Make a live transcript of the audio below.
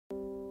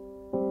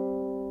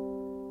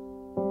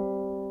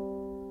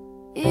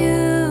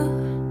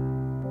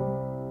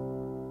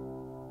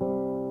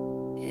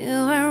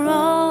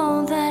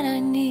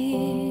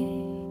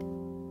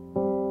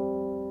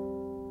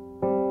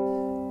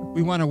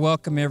want to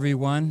welcome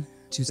everyone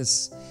to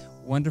this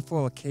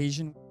wonderful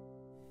occasion.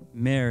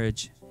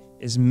 Marriage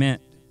is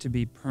meant to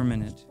be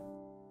permanent.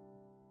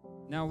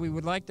 Now we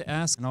would like to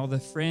ask all the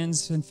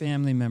friends and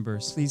family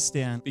members, please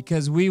stand,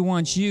 because we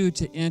want you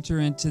to enter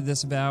into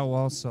this vow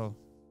also.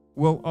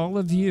 Will all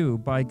of you,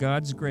 by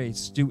God's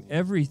grace, do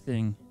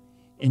everything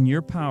in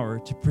your power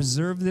to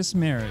preserve this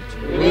marriage?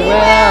 We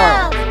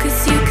will!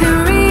 'Cause you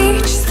can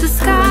reach the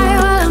sky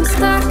while I'm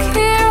stuck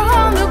here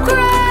on the ground.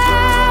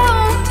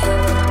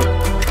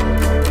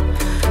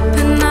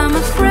 And I'm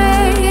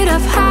afraid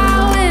of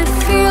how it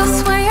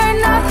feels when you're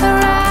not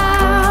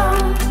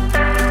around.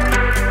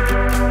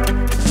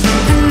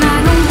 And I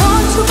don't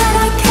want to, but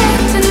I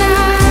can't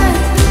deny.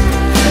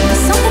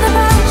 There's something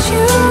about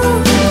you,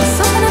 there's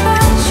something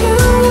about you.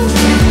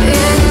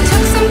 It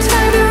took some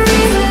time to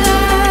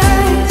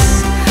realize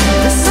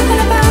there's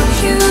something about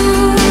you.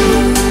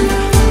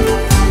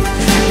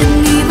 And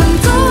even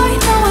though I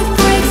know it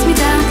breaks me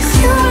down, 'cause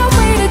you are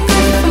way too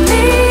good for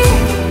me.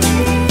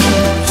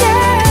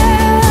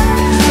 Yeah,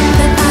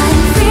 that I'm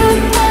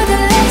feeling more the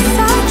less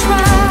I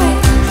try.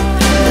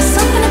 There's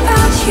something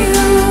about you.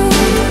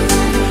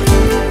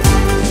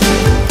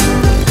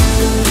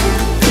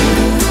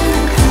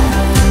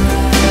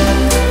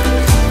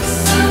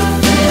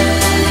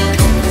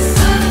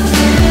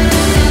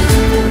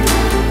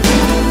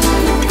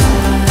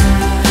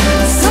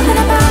 Something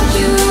about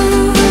you.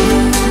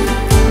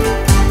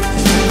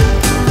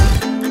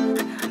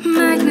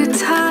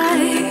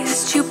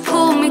 Magnetized, you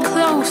pull me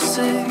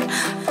closer.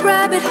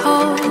 Rabbit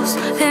holes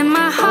in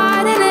my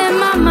heart and in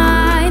my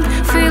mind.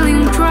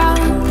 Feeling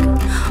drunk,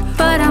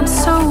 but I'm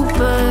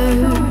sober.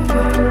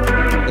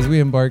 As we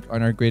embark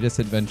on our greatest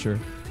adventure,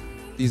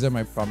 these are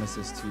my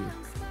promises to you.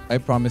 I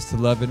promise to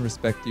love and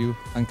respect you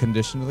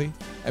unconditionally.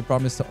 I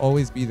promise to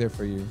always be there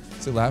for you,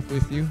 to laugh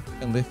with you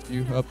and lift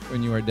you up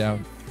when you are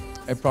down.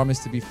 I promise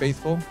to be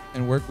faithful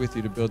and work with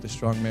you to build a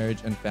strong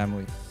marriage and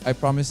family. I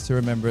promise to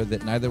remember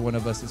that neither one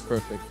of us is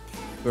perfect,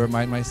 but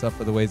remind myself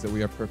of the ways that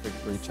we are perfect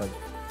for each other.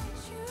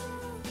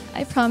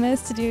 I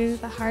promise to do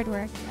the hard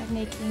work of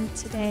making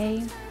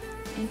today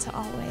into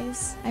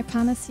always. I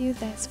promise you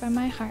this from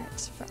my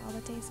heart for all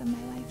the days of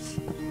my life.